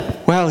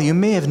Well, you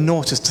may have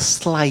noticed a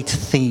slight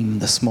theme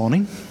this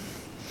morning.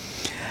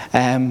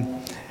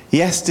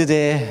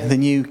 Yesterday, the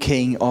new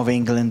King of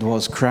England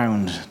was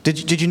crowned.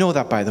 Did you know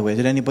that, by the way?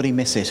 Did anybody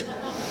miss it?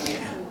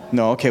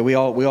 No, okay, we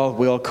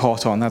all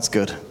caught on. That's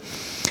good.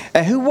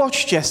 Who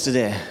watched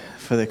yesterday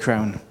for the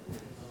crown?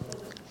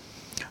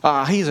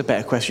 Here's a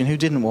better question. Who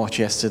didn't watch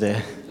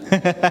yesterday?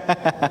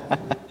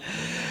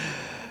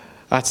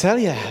 I tell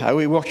you,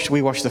 we watched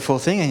the full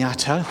thing, and I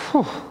tell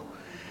you,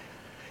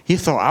 you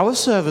thought our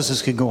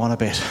services could go on a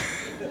bit.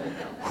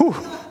 Whew.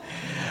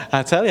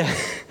 I tell you.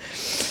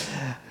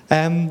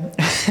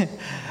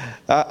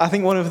 I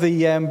think one of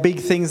the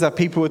big things that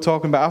people were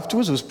talking about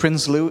afterwards was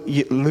Prince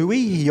Louis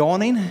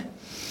yawning.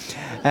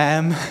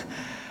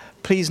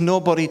 Please,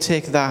 nobody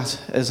take that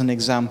as an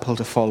example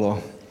to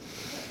follow.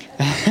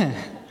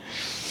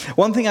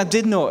 One thing I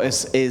did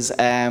notice is,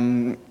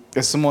 as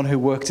someone who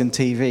worked in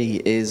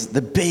TV, is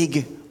the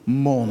big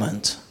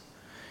moment.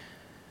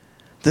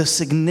 The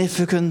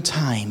significant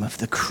time of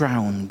the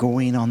crown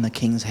going on the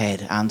king's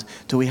head. And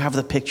do we have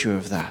the picture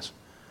of that?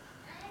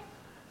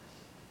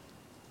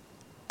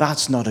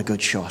 That's not a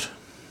good shot.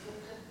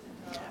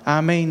 I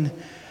mean,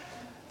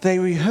 they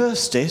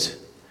rehearsed it.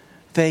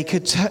 They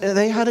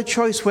had a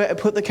choice where to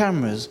put the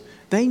cameras.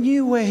 They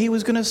knew where he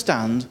was going to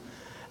stand,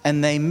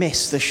 and they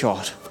missed the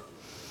shot.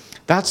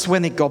 That's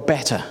when it got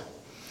better.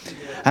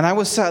 And I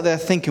was sat there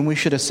thinking we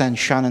should have sent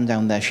Shannon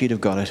down there. She'd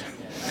have got it.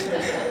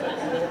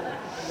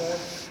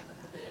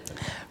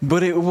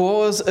 But it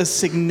was a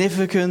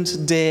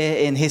significant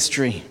day in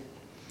history.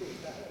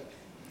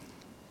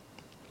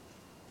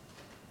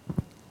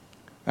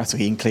 That's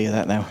we can clear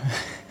that now.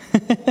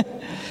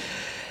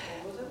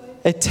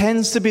 It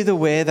tends to be the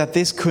way that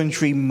this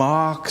country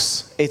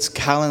marks its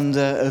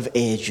calendar of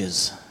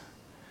ages.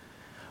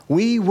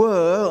 We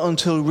were,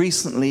 until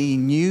recently,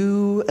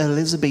 new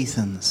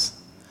Elizabethans.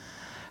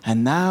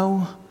 And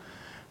now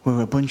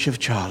we're a bunch of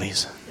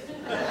Charlies.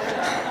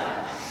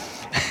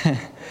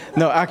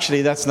 No,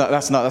 actually, that's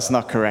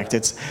not correct.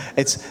 It's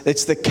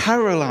the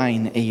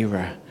Caroline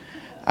era.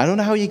 I don't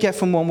know how you get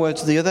from one word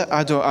to the other.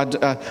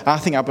 I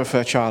think I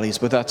prefer Charlie's,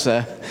 but that's...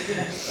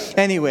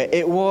 Anyway,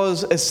 it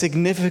was a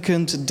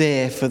significant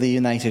day for the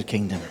United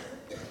Kingdom.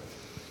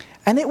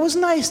 And it was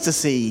nice to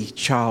see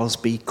Charles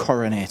be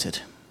coronated,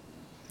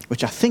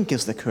 which I think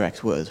is the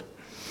correct word.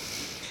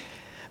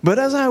 But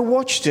as I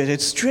watched it,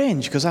 it's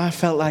strange, because I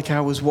felt like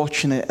I was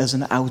watching it as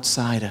an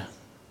outsider.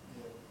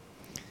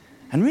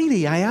 And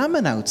really, I am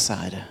an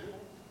outsider.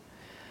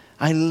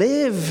 I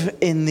live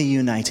in the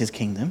United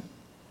Kingdom,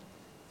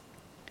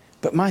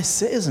 but my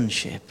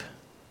citizenship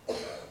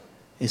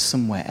is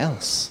somewhere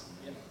else.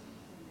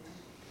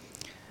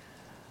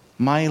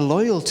 My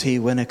loyalty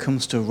when it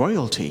comes to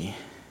royalty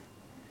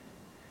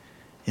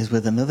is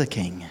with another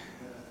king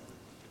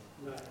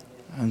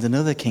and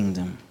another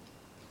kingdom.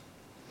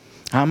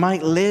 I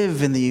might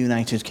live in the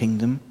United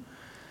Kingdom,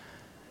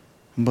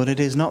 but it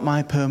is not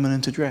my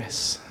permanent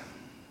address.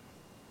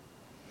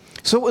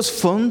 So it was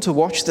fun to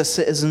watch the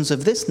citizens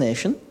of this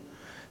nation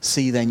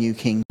see their new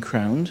king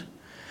crowned.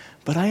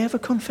 But I have a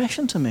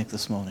confession to make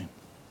this morning.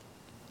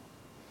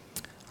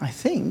 I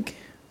think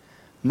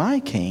my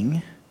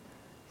king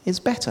is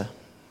better.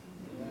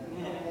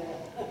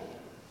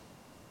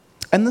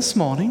 And this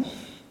morning,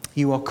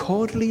 you are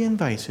cordially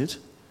invited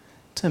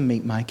to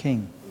meet my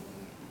king.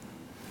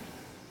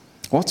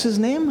 What's his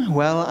name?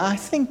 Well, I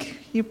think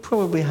you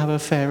probably have a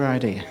fair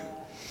idea.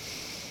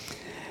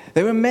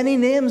 There are many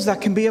names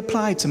that can be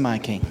applied to my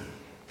king.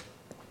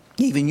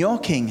 Even your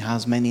king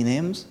has many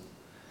names.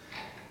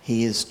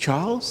 He is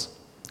Charles,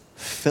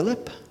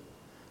 Philip,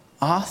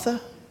 Arthur,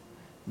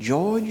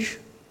 George,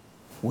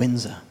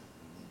 Windsor.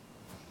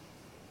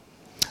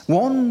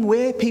 One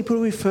way people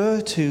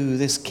refer to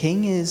this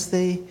king is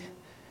they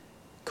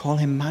call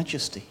him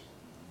Majesty.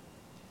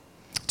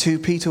 2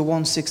 Peter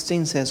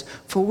 1:16 says,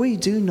 "For we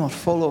do not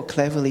follow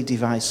cleverly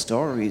devised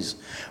stories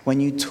when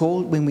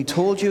we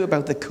told you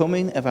about the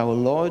coming of our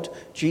Lord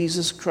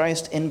Jesus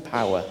Christ in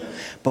power,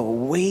 but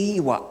we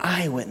were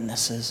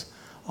eyewitnesses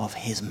of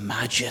his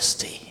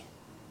majesty."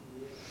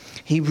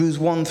 Hebrews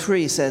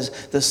 1:3 says,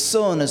 "The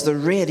Son is the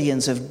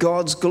radiance of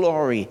God's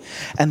glory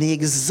and the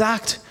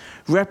exact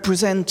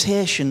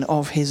representation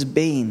of his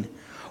being."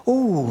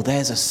 Oh,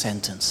 there's a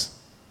sentence.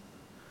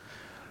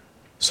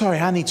 Sorry,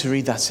 I need to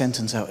read that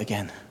sentence out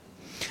again.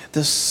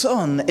 The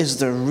Son is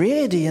the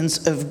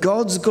radiance of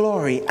God's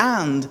glory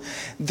and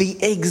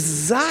the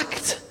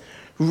exact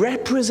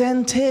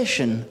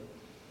representation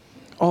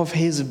of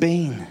his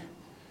being,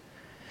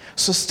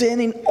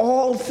 sustaining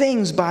all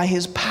things by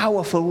his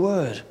powerful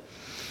word.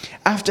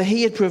 After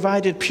he had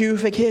provided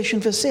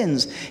purification for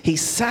sins, he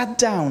sat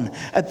down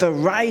at the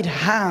right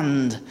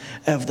hand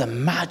of the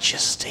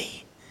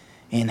Majesty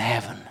in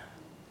heaven.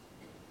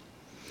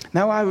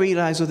 Now I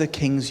realize other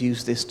kings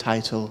use this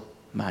title,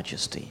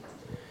 Majesty.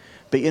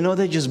 But you know,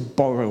 they're just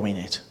borrowing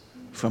it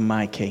from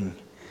my king.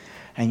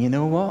 And you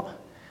know what?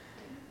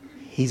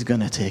 He's going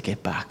to take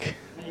it back.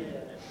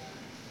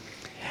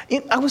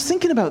 I was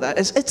thinking about that.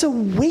 It's a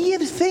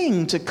weird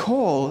thing to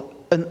call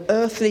an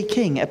earthly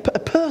king, a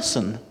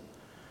person,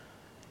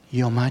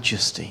 your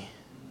majesty.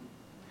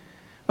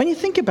 When you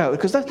think about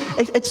it, because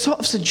it sort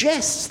of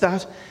suggests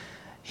that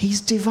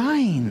he's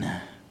divine,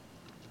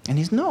 and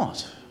he's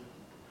not.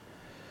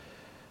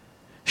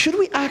 Should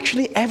we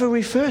actually ever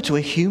refer to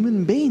a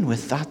human being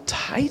with that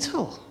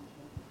title?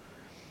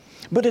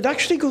 But it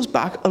actually goes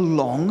back a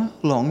long,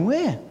 long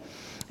way.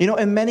 You know,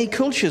 in many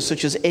cultures,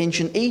 such as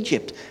ancient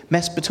Egypt,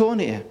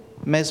 Mesopotamia,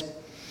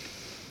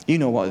 you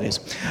know what it is,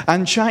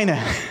 and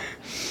China,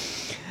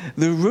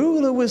 the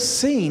ruler was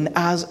seen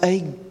as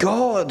a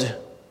god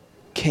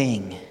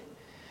king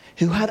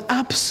who had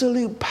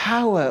absolute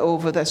power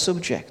over their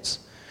subjects,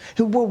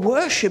 who were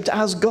worshipped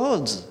as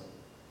gods.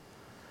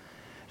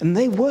 And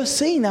they were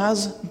seen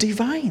as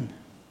divine.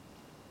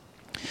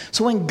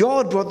 So when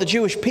God brought the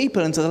Jewish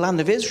people into the land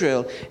of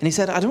Israel, and he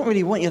said, I don't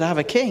really want you to have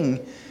a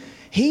king,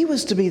 he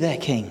was to be their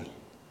king.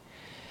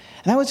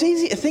 Now it's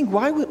easy to think,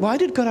 why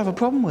did God have a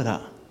problem with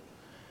that?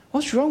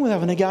 What's wrong with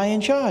having a guy in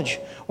charge?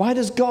 Why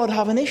does God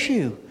have an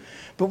issue?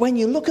 But when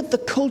you look at the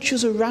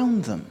cultures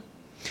around them,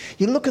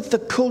 you look at the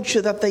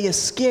culture that they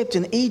escaped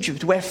in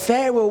Egypt, where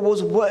Pharaoh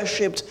was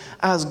worshipped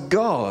as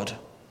God,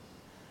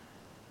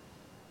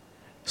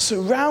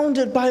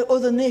 surrounded by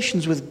other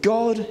nations with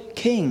god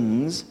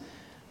kings,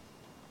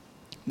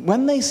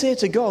 when they say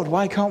to God,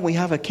 why can't we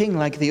have a king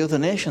like the other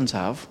nations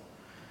have?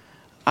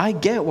 I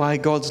get why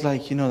God's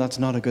like, that's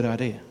not a good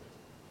idea.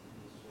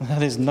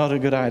 That is not a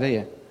good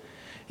idea.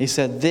 He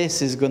said,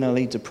 this is going to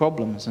lead to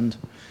problems. And,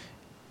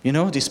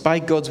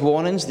 despite God's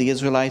warnings, the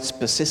Israelites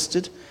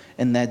persisted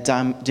in their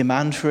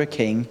demand for a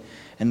king,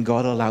 and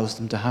God allows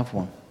them to have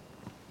one.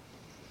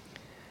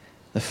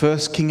 The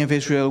first king of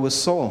Israel was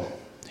Saul,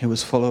 who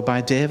was followed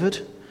by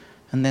David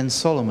and then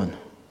Solomon.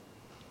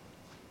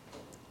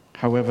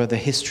 However, the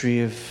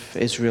history of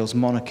Israel's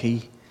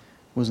monarchy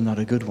was not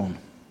a good one.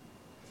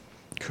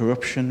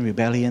 Corruption,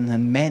 rebellion,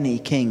 and many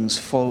kings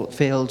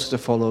failed to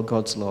follow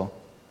God's law.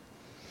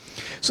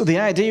 So the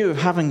idea of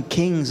having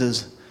kings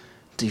as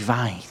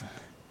divine,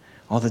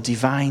 or the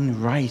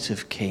divine right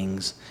of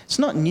kings, it's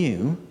not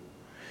new.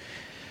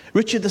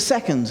 Richard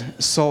II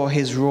saw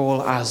his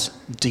role as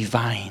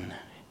divine.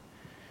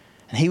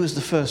 And he was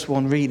the first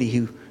one really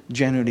who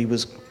generally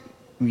was,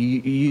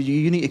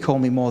 you need to call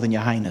me more than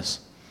your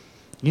highness.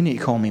 You need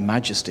to call me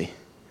majesty.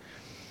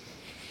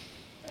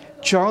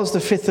 Charles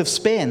V of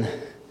Spain,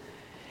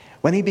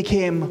 when he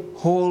became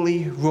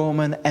Holy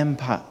Roman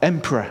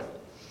Emperor,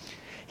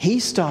 he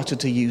started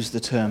to use the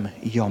term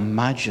your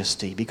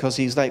majesty, because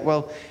he's like,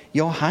 well,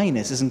 your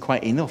highness isn't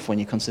quite enough when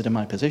you consider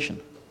my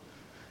position.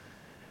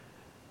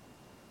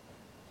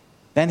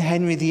 Then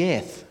Henry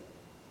VIII,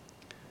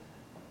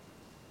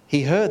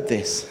 he heard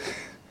this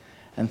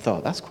and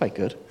thought, that's quite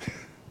good.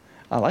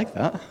 I like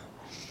that.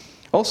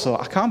 Also,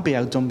 I can't be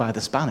outdone by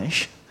the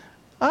Spanish.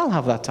 I'll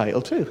have that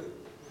title too.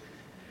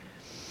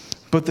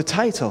 But the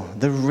title,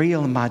 the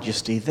real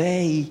majesty,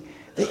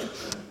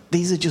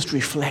 these are just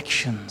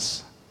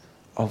reflections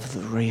of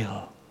the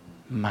real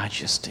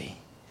majesty,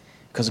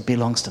 because it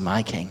belongs to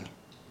my king.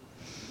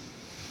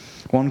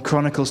 1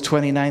 Chronicles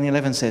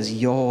 29:11 says,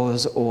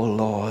 yours, O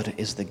Lord,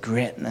 is the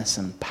greatness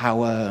and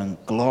power and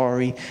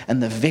glory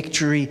and the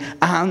victory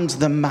and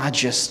the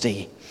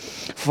majesty.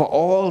 For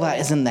all that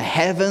is in the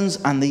heavens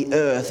and the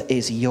earth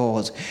is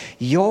yours.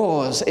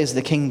 Yours is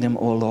the kingdom,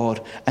 O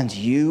Lord, and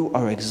you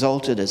are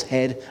exalted as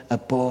head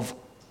above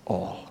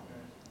all.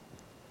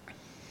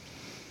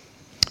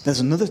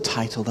 There's another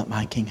title that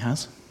my king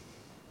has.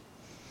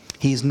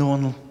 He's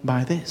known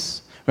by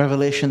this.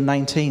 Revelation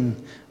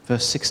 19,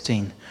 verse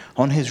 16.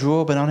 On his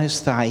robe and on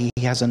his thigh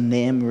he has a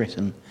name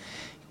written,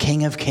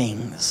 King of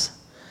Kings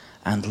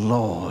and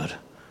Lord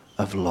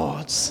of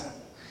Lords.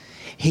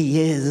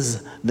 He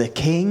is the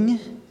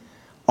King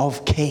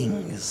of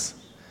Kings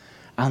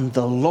and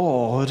the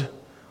Lord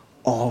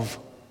of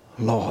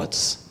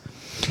Lords.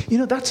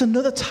 That's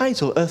another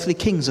title earthly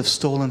kings have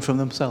stolen from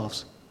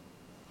themselves.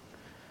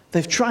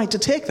 They've tried to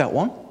take that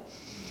one.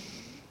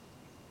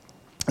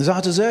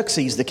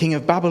 Artaxerxes, the king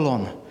of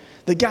Babylon,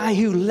 the guy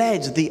who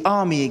led the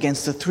army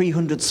against the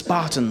 300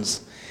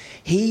 Spartans,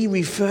 he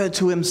referred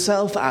to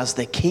himself as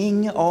the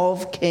King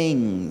of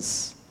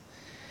Kings,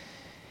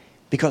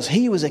 because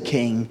he was a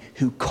king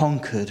who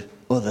conquered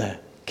other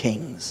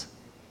kings.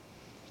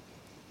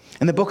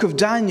 In the book of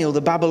Daniel,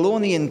 the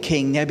Babylonian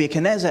king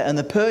Nebuchadnezzar and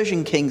the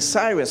Persian king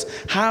Cyrus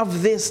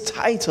have this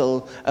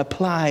title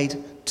applied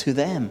to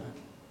them.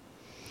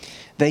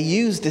 They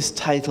used this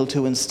title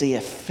to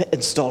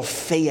install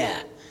fear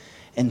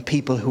in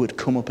people who would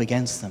come up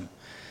against them.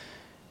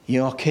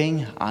 You're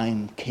king,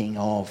 I'm king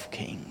of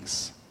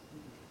kings.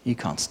 You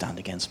can't stand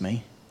against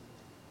me.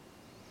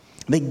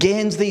 They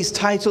gained these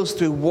titles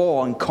through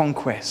war and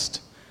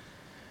conquest.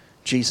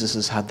 Jesus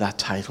has had that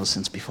title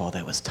since before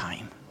there was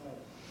time.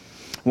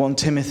 1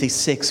 Timothy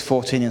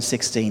 6:14 and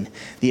 16.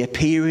 The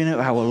appearing of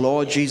our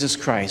Lord Jesus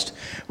Christ,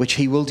 which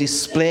he will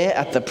display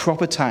at the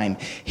proper time.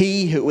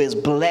 He who is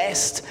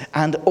blessed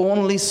and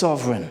only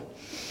sovereign,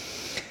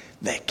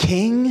 the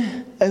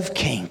King of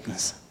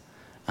Kings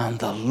and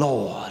the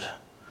Lord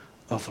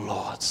of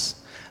Lords.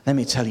 Let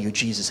me tell you,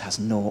 Jesus has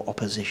no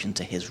opposition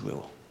to his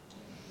rule.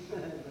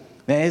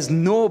 There's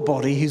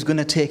nobody who's going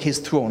to take his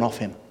throne off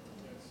him.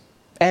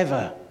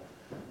 Ever.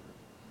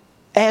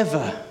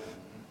 Ever.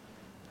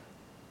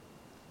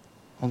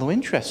 Although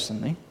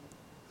interestingly,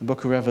 the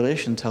book of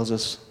Revelation tells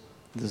us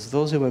there's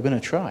those who are going to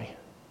try.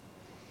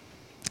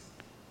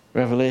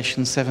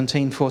 Revelation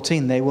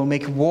 17:14, they will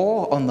make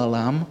war on the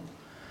Lamb,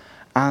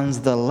 and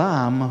the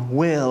Lamb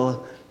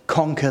will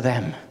conquer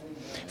them.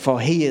 For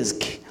he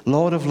is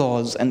Lord of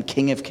lords and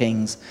King of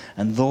kings,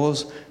 and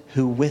those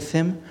who with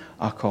him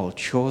are called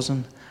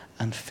chosen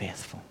and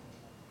faithful.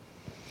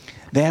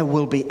 There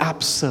will be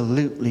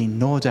absolutely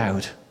no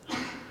doubt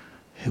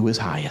who is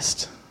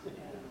highest.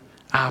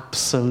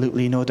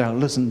 Absolutely no doubt.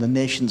 Listen, the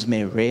nations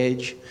may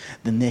rage,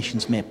 the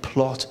nations may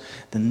plot,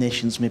 the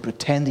nations may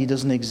pretend he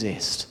doesn't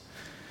exist,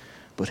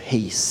 but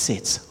he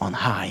sits on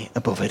high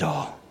above it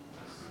all.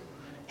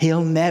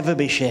 He'll never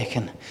be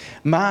shaken.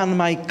 Man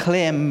might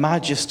claim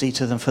majesty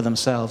to them for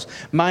themselves.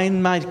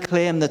 Man might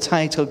claim the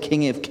title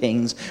King of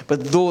Kings,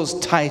 but those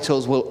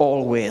titles will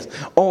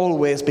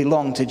always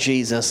belong to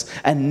Jesus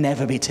and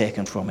never be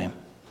taken from him.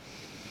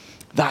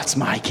 That's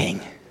my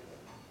King.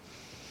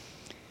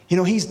 You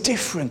know, he's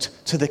different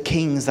to the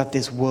kings that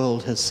this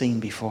world has seen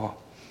before.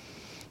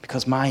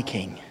 Because my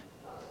King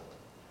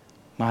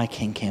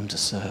came to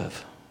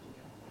serve.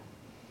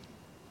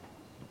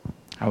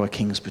 Our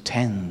kings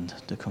pretend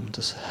to come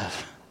to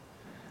serve.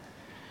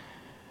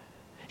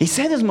 He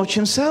said as much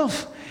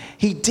himself.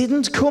 He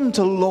didn't come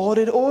to lord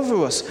it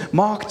over us.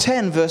 Mark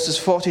 10, verses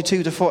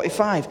 42 to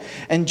 45.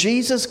 And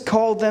Jesus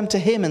called them to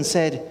him and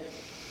said,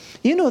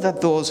 you know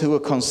that those who are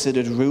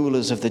considered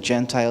rulers of the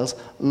Gentiles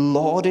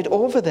lord it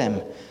over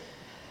them,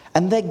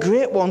 and their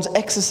great ones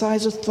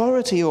exercise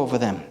authority over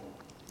them.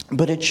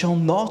 But it shall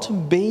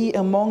not be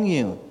among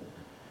you.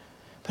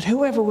 But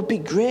whoever would be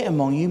great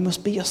among you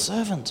must be your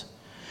servant.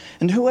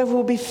 And whoever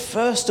will be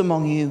first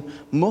among you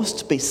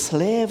must be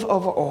slave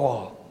of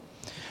all.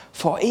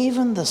 For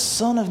even the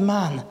Son of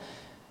Man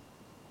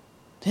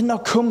did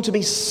not come to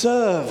be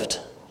served,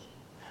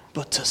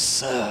 but to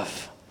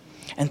serve,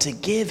 and to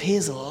give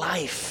his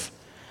life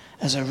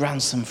as a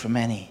ransom for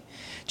many.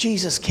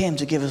 Jesus came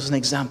to give us an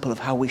example of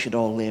how we should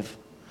all live.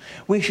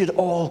 We should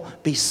all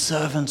be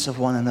servants of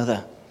one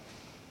another,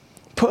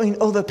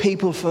 putting other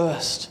people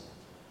first.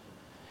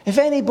 If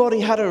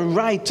anybody had a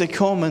right to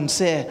come and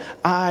say,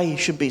 I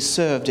should be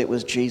served, it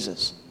was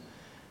Jesus.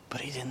 But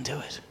he didn't do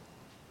it.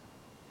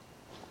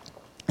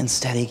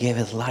 Instead, he gave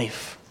his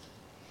life.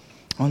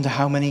 I wonder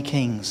how many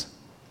kings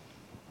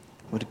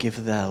would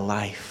give their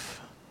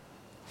life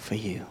for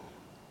you.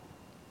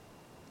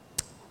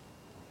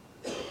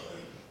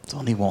 It's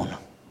only one.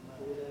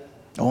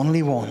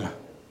 Only one.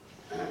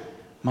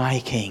 My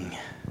King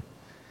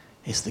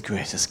is the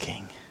greatest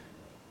King.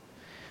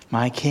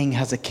 My King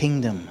has a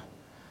kingdom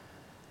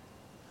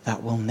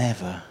that will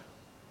never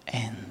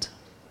end.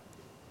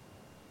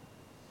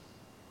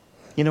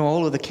 You know,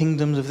 all of the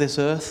kingdoms of this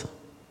earth,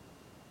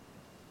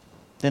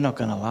 they're not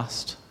going to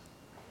last.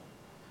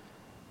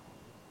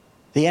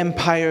 The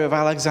empire of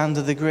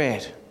Alexander the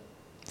Great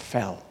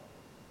fell.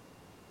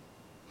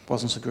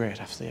 Wasn't so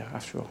great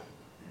after all.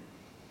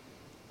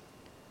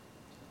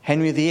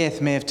 Henry VIII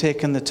may have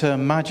taken the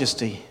term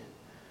majesty,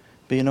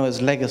 but you know his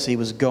legacy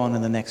was gone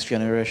in the next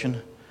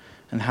generation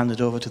and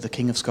handed over to the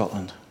King of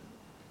Scotland.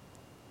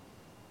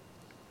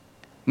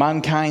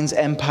 Mankind's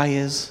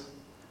empires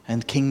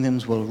and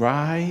kingdoms will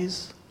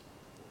rise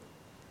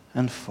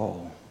and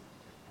fall.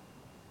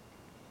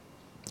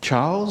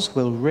 Charles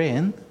will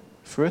reign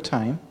for a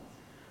time,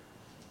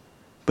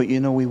 but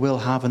you know we will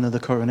have another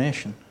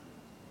coronation.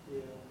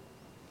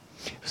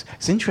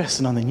 It's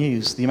interesting on the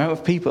news, the amount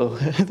of people.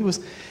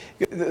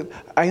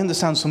 I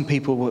understand some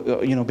people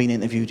were, being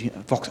interviewed.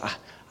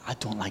 I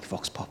don't like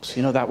vox pops.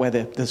 You know that where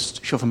they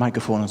shove a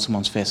microphone on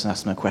someone's face and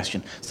ask them a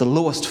question. It's the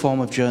lowest form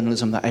of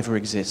journalism that ever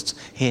exists.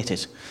 Hate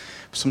it.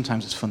 But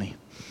sometimes it's funny.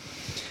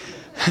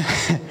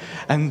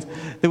 And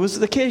there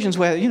was occasions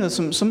where,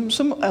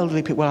 some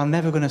elderly people, I'm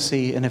never going to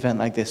see an event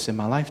like this in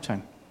my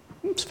lifetime.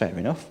 It's fair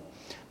enough.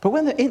 But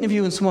when they're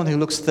interviewing someone who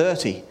looks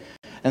 30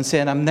 and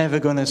saying, I'm never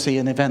going to see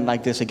an event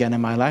like this again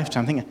in my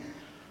lifetime, I'm thinking,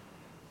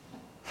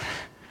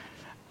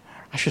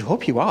 I should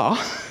hope you are.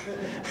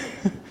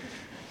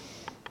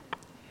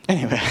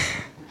 Anyway,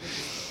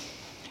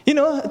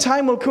 a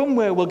time will come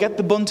where we'll get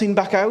the bunting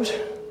back out.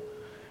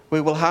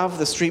 We will have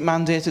the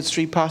mandated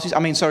street parties.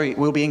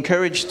 We'll be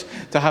encouraged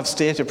to have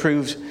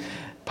state-approved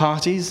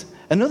parties.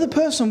 Another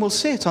person will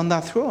sit on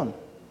that throne.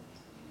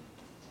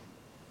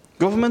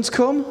 Governments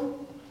come.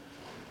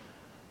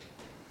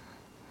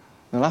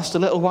 They last a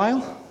little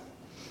while.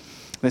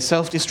 They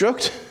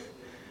self-destruct.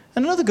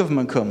 And another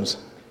government comes.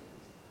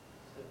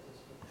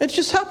 It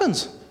just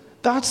happens.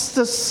 That's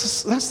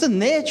the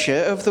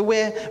nature of the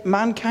way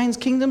mankind's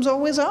kingdoms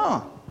always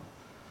are.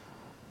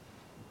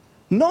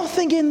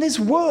 Nothing in this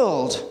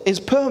world is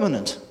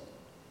permanent.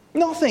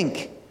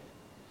 Nothing.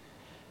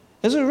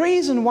 There's a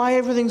reason why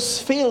everything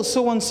feels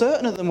so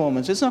uncertain at the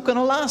moment. It's not going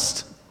to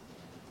last.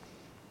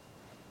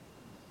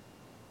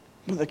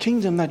 But the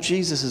kingdom that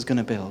Jesus is going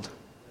to build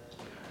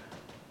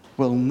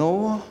will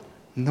know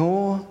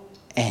no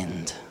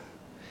end.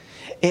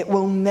 It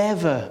will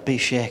never be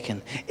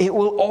shaken. It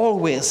will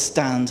always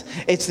stand.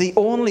 It's the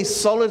only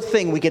solid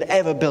thing we could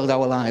ever build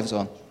our lives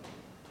on.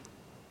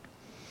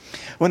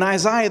 When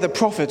Isaiah the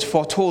prophet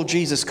foretold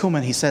Jesus'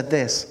 coming, he said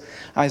this,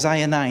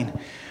 Isaiah 9,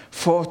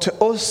 "For to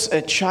us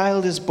a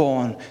child is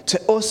born,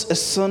 to us a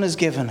son is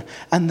given,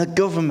 and the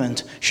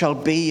government shall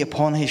be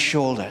upon his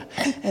shoulder.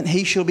 And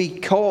he shall be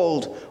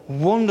called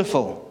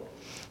Wonderful,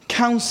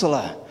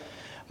 Counselor,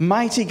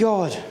 Mighty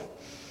God,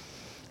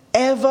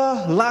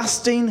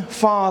 Everlasting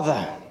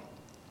Father,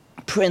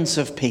 Prince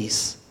of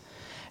Peace.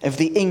 Of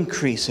the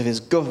increase of his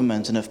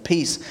government and of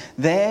peace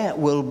there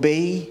will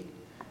be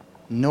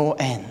no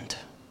end.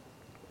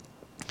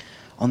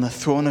 On the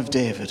throne of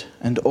David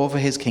and over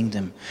his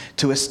kingdom,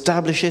 to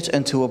establish it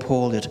and to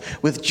uphold it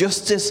with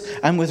justice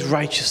and with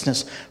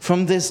righteousness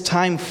from this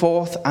time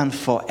forth and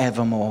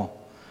forevermore.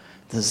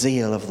 The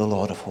zeal of the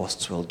Lord of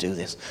hosts will do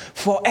this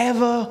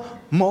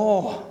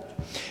forevermore."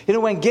 You know,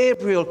 when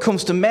Gabriel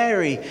comes to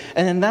Mary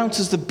and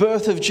announces the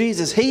birth of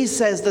Jesus, he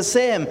says the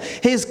same.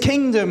 His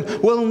kingdom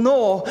will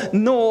know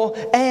no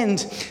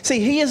end. See,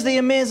 here's the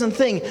amazing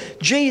thing.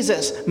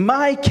 Jesus,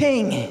 my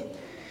King,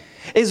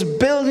 is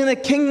building a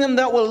kingdom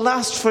that will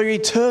last for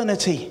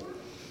eternity.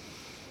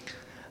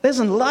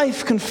 Listen,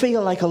 life can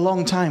feel like a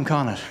long time,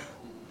 can't it?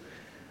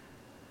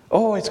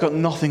 Oh, it's got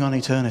nothing on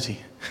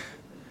eternity.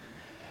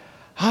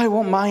 I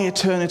want my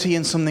eternity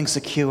in something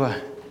secure.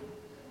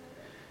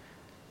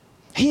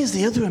 Here's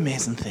the other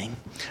amazing thing.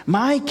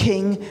 My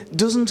King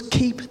doesn't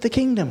keep the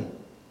kingdom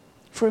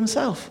for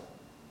himself.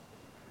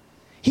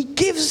 He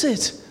gives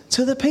it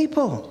to the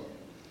people.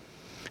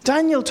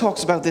 Daniel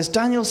talks about this,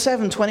 Daniel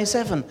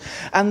 7:27.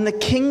 "And the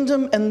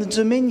kingdom and the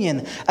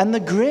dominion and the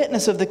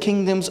greatness of the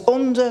kingdoms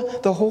under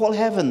the whole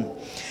heaven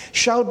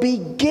shall be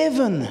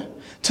given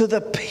to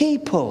the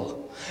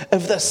people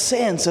of the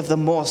saints of the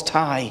Most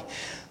High.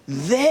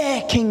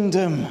 Their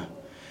kingdom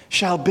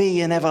shall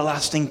be an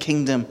everlasting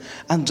kingdom,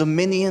 and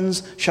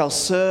dominions shall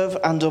serve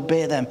and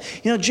obey them."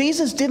 You know,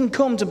 Jesus didn't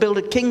come to build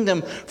a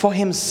kingdom for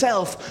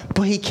himself,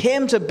 but he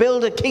came to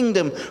build a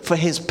kingdom for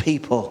his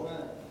people.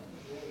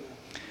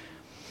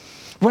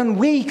 When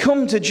we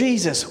come to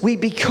Jesus, we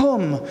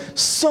become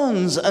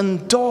sons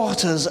and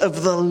daughters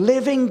of the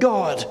living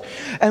God,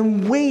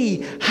 and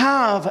we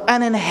have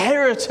an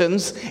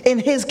inheritance in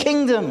his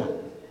kingdom.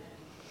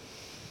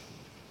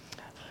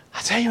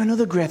 I tell you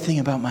another great thing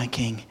about my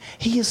King.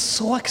 He is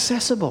so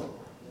accessible.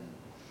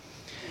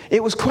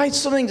 It was quite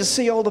something to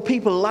see all the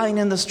people lying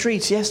in the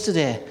streets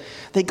yesterday.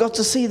 They got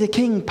to see the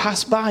King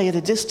pass by at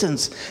a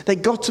distance. They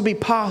got to be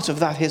part of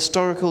that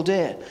historical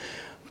day.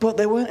 But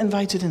they weren't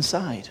invited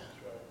inside.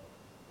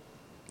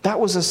 That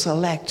was a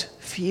select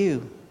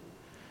few.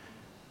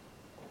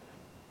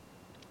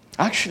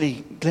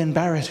 Actually, Glenn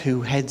Barrett,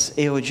 who heads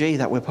AOG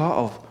that we're part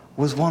of,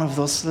 was one of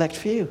those select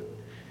few.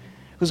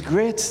 It was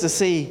great to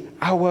see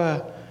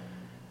our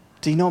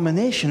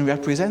denomination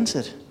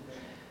represented.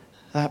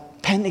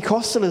 That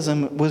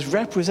Pentecostalism was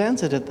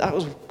represented. That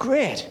was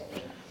great.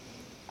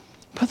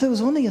 But there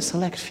was only a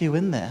select few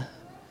in there.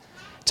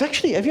 It's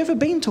actually, have you ever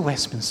been to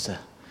Westminster?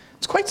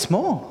 It's quite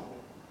small.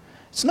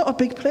 It's not a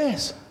big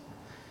place.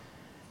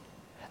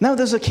 Now,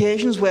 there's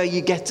occasions where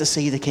you get to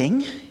see the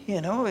King,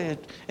 you know,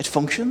 it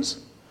functions,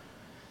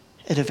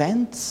 at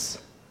events,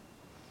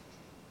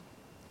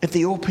 at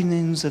the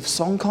openings of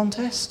song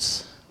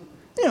contests,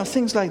 you know,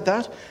 things like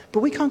that.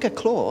 But we can't get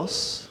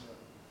close.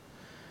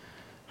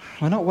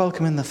 We're not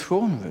welcome in the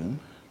throne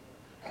room.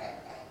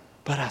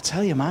 But I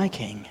tell you, my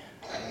King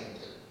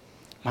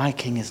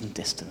isn't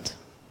distant.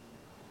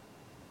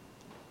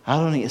 I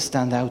don't need to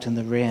stand out in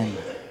the rain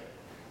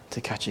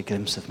to catch a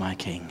glimpse of my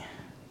King.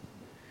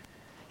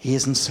 He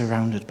isn't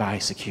surrounded by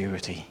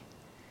security.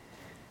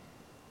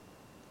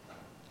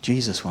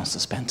 Jesus wants to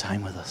spend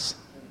time with us.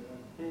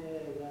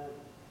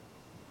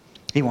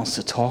 He wants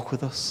to talk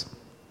with us.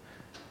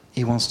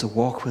 He wants to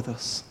walk with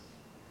us.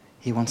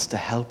 He wants to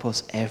help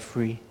us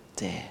every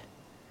day.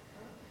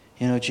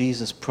 You know,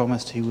 Jesus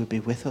promised he would be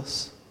with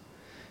us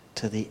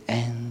to the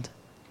end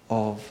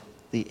of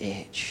the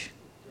age.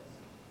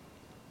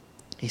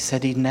 He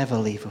said he'd never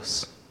leave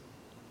us.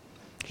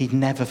 He'd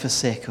never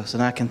forsake us,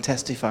 and I can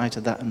testify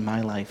to that in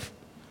my life.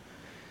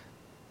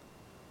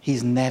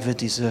 He's never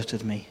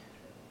deserted me,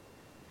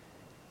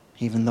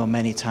 even though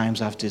many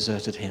times I've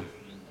deserted him.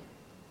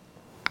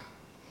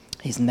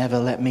 He's never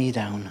let me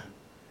down,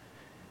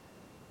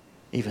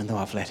 even though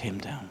I've let him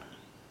down.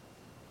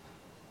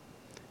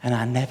 And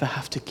I never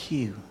have to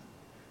queue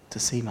to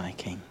see my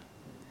King.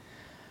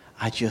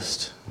 I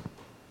just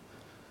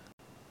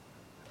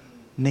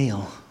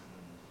kneel,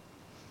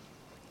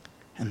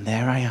 and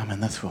there I am in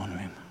the throne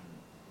room.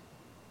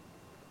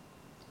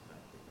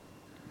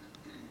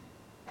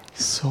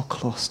 So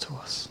close to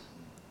us.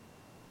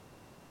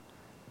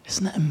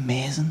 Isn't it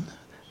amazing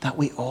that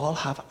we all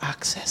have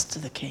access to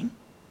the King?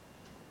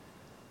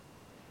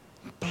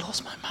 It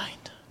blows my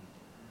mind.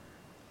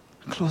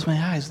 I close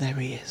my eyes, there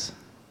he is.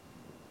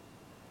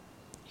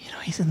 You know,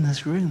 he's in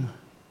this room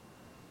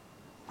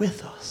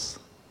with us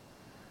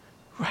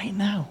right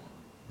now.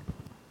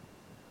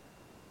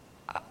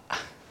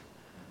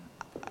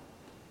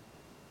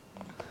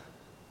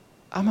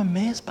 I'm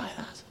amazed by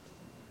that.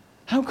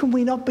 How can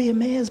we not be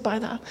amazed by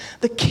that?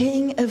 The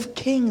King of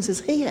Kings is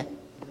here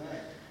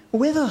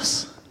with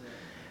us.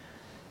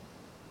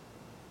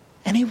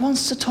 And he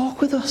wants to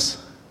talk with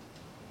us.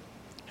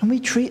 And we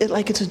treat it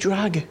like it's a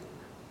drag,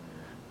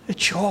 a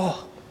chore.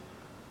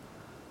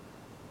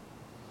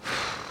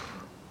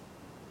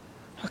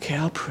 Okay,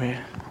 I'll pray.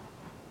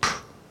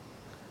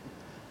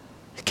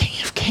 The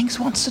King of Kings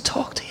wants to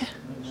talk to you.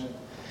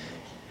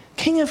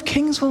 King of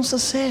Kings wants to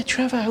say,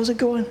 Trevor, how's it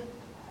going?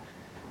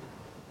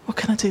 What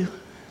can I do?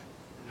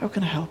 How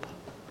can I help?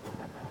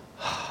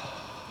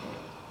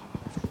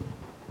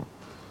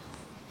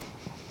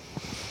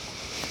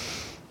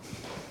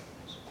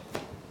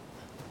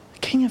 The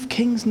King of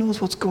Kings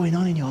knows what's going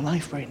on in your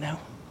life right now.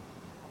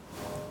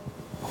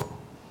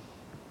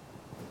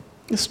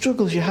 The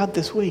struggles you had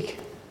this week,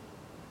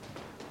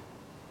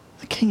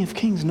 the King of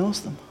Kings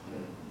knows them.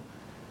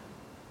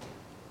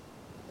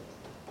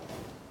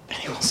 And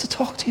he wants to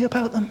talk to you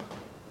about them.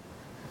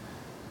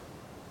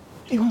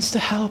 He wants to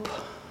help.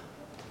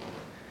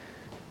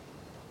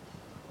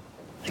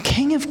 The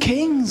King of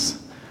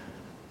Kings.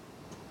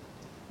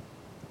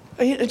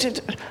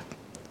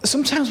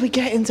 Sometimes we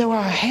get into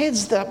our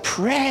heads that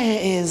prayer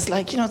is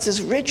like, it's this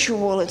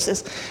ritual, it's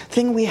this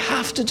thing we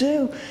have to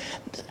do.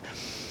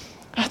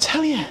 I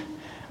tell you,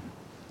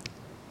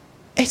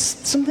 it's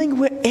something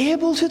we're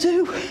able to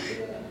do.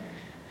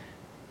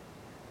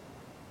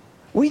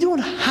 We don't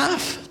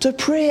have to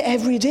pray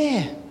every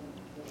day.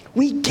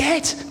 We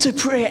get to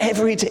pray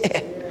every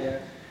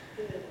day.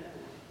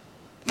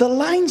 The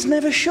line's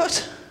never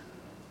shut.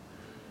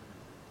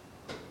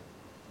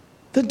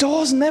 The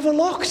door's never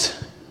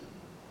locked.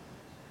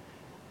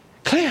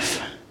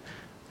 Cliff,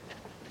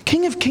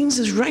 King of Kings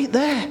is right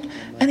there,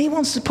 and he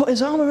wants to put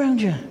his arm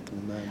around you.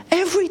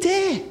 Every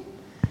day.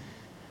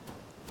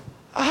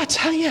 I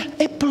tell you,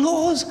 it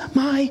blows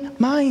my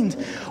mind.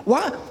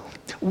 What?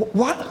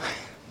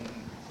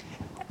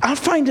 I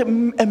find it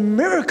a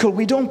miracle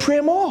we don't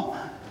pray more.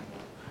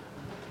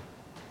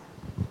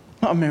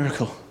 Not a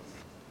miracle.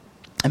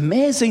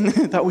 Amazing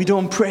that we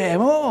don't pray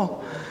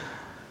more.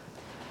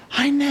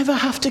 I never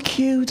have to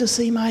queue to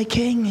see my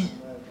King.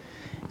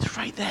 It's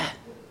right there.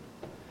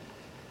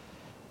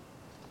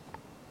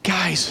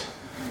 Guys,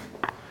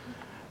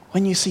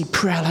 when you see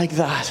prayer like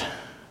that,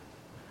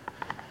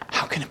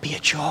 how can it be a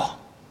chore?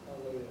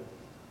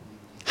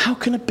 How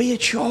can it be a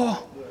chore?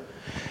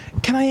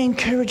 Can I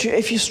encourage you,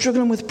 if you're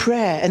struggling with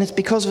prayer, and it's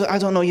because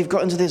of, you've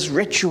got into this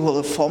ritual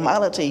of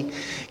formality,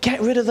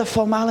 get rid of the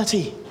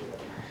formality.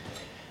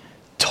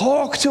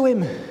 Talk to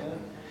him.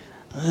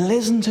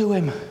 Listen to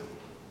him.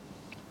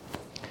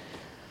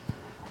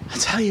 I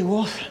tell you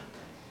what,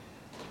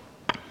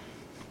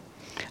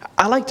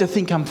 I like to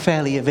think I'm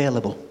fairly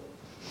available.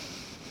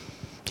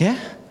 Yeah?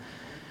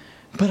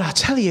 But I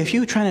tell you, if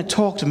you were trying to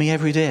talk to me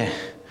every day,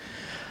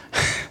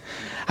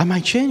 I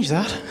might change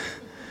that.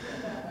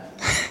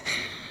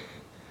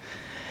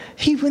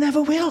 He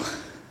never will.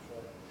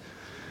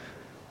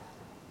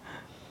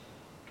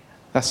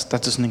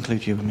 That doesn't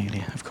include you,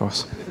 Amelia, of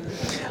course.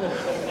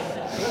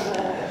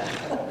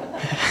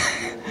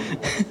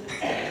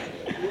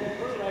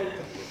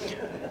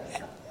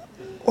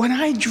 When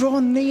I draw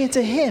near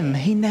to him,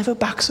 he never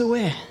backs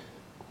away.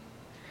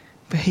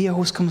 But he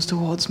always comes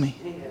towards me.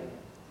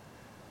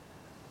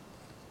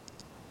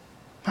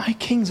 My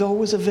King's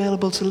always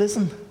available to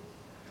listen.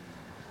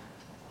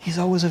 He's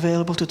always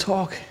available to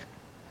talk.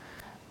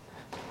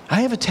 I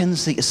have a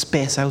tendency to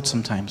space out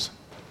sometimes.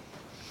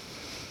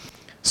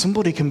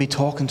 Somebody can be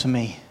talking to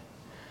me,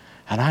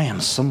 and I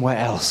am somewhere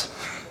else.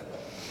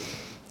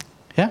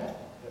 Yeah?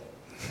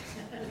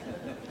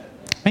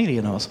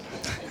 Amelia knows.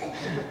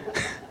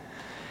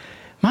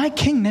 My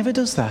King never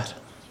does that.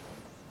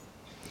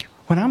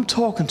 When I'm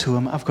talking to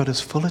him, I've got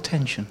his full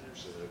attention.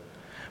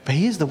 But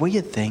here's the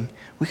weird thing.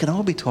 We can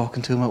all be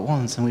talking to him at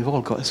once, and we've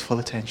all got his full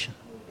attention.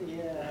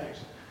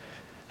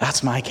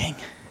 That's my King.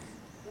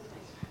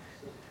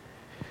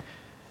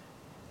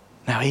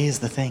 Now here's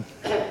the thing.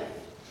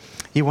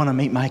 You want to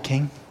meet my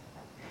King?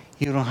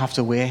 You don't have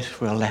to wait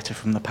for a letter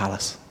from the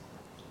palace.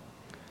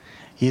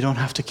 You don't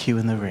have to queue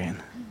in the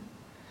rain.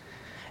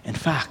 In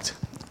fact,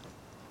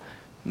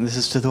 this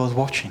is to those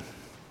watching.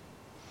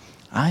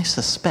 I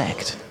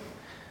suspect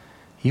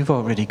you've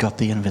already got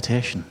the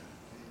invitation.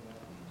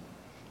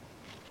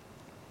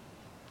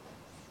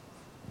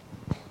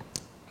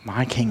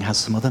 My King has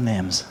some other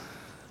names.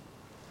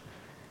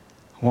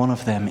 One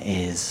of them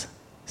is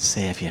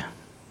Saviour.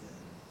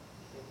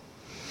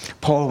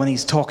 Paul, when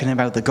he's talking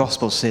about the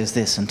gospel, says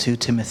this in 2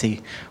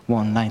 Timothy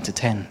 1,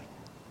 9-10.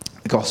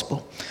 The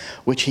gospel,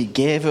 which he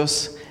gave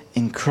us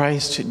in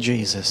Christ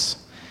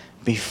Jesus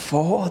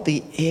before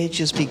the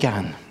ages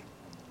began,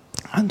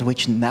 and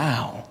which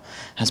now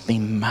has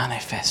been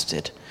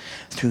manifested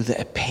through the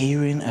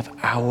appearing of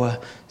our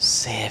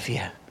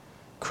Saviour,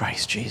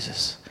 Christ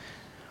Jesus,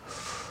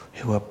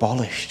 who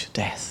abolished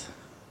death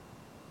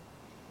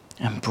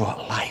and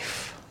brought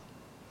life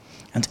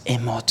and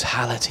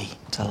immortality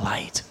to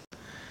light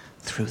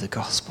through the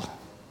gospel.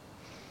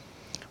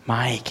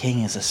 My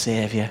King is a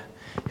Saviour,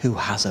 who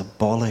has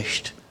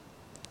abolished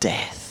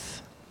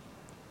death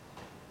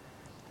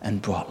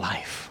and brought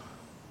life.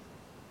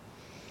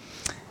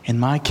 In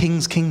my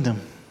King's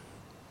kingdom,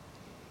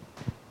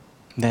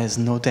 there's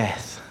no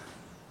death.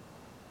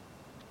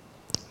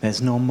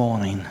 There's no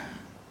mourning.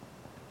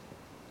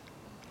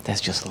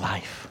 There's just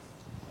life.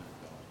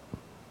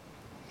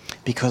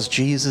 Because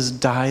Jesus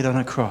died on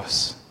a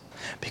cross,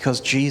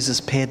 because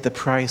Jesus paid the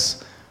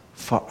price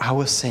for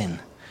our sin,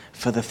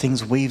 for the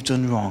things we've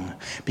done wrong,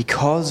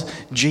 because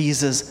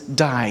Jesus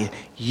died,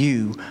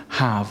 you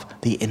have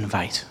the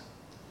invite.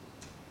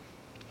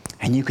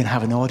 And you can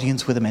have an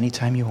audience with him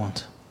anytime you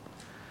want.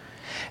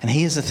 And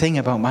here's the thing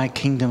about my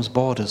kingdom's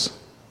borders.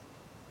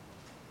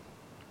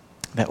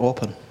 They're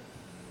open.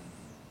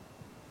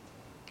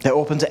 They're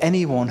open to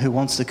anyone who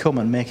wants to come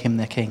and make him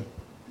their king.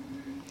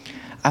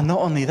 And not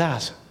only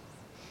that,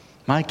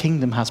 my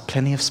kingdom has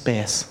plenty of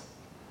space.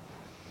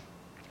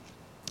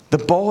 The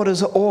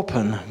borders are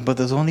open, but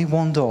there's only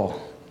one door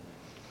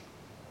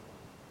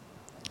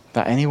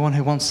that anyone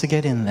who wants to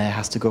get in there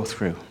has to go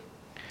through.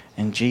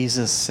 And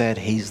Jesus said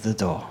he's the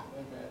door.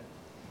 Amen.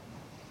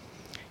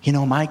 You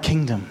know, my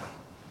kingdom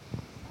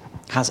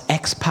has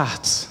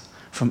expats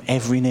from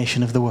every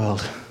nation of the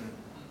world.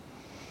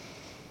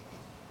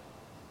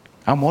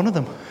 I'm one of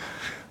them.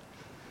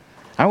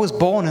 I was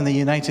born in the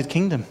United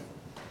Kingdom,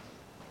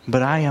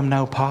 but I am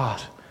now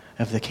part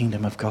of the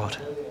kingdom of God.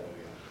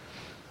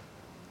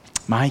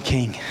 My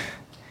King,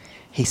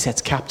 he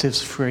sets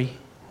captives free.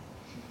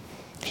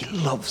 He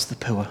loves the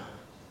poor.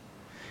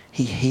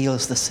 He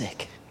heals the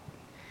sick.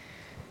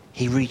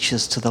 He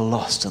reaches to the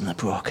lost and the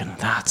broken.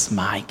 That's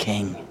my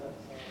King.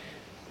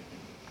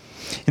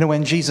 You know,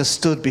 when Jesus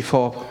stood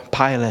before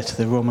Pilate,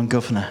 the Roman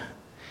governor,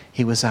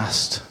 he was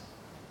asked,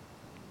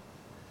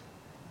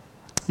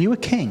 "Are you a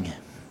king?"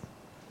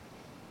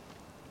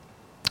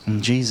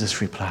 And Jesus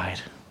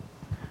replied,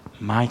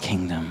 "My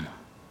kingdom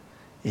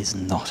is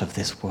not of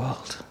this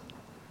world."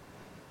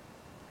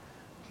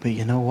 But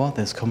you know what?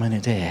 There's coming a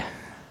day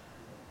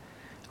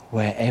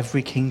where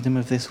every kingdom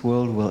of this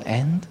world will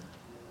end,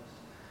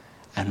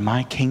 and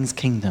my King's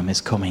kingdom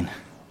is coming.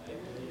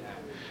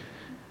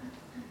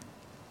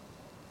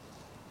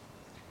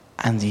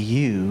 And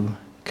you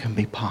can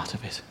be part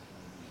of it.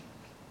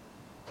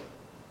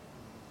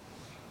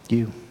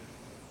 You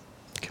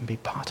can be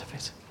part of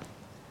it.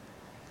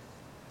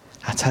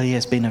 I tell you,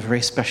 it's been a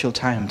very special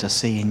time to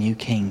see a new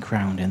king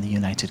crowned in the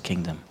United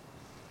Kingdom.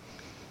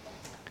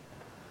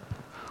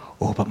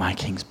 Oh, but my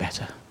King's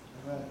better.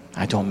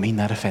 I don't mean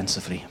that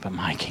offensively, but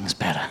my King's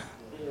better.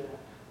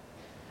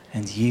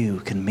 And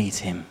you can meet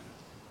him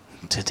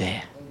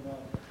today.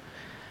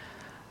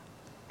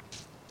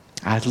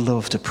 I'd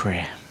love to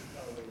pray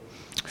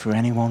for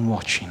anyone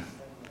watching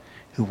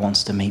who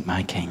wants to meet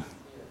my King.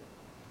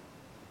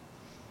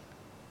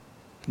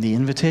 The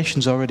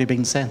invitation's already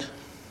been sent.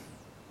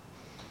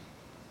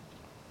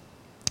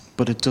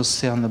 But it does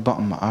say on the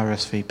bottom,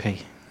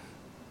 RSVP.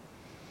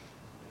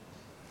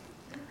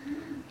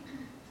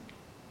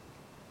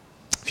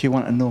 If you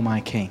want to know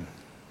my King,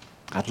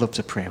 I'd love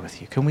to pray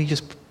with you. Can we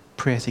just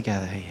pray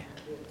together here?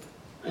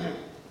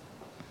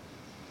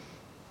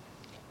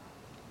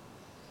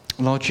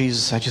 Lord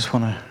Jesus, I just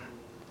want to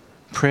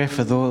pray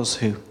for those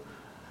who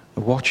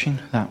are watching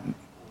that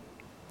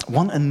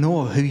want to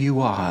know who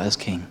you are as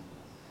King.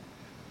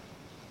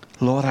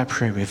 Lord, I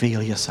pray,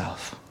 reveal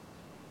yourself.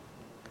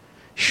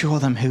 Show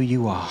them who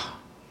you are.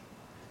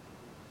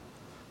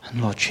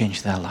 And Lord,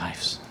 change their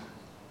lives.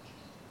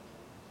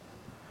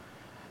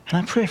 And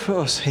I pray for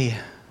us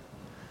here,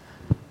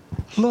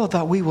 Lord,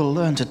 that we will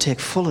learn to take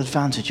full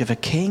advantage of a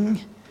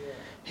King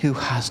who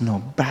has no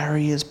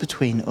barriers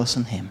between us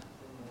and him.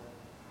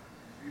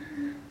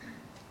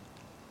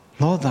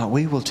 Lord, that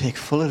we will take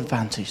full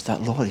advantage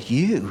that, Lord,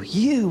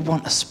 you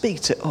want to speak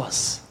to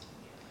us.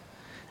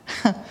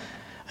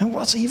 And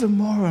what's even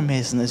more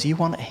amazing is you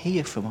want to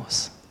hear from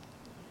us.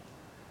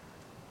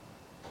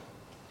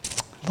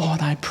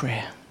 Lord, I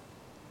pray,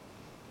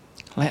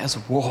 let us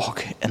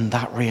walk in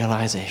that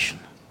realization.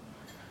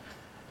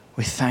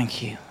 We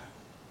thank you.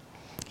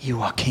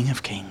 You are King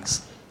of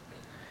Kings.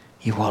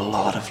 You are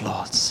Lord of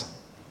Lords.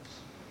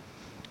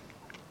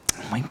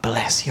 And we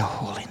bless your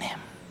holy name.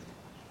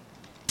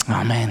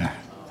 Amen.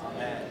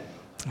 Amen.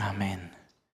 Amen.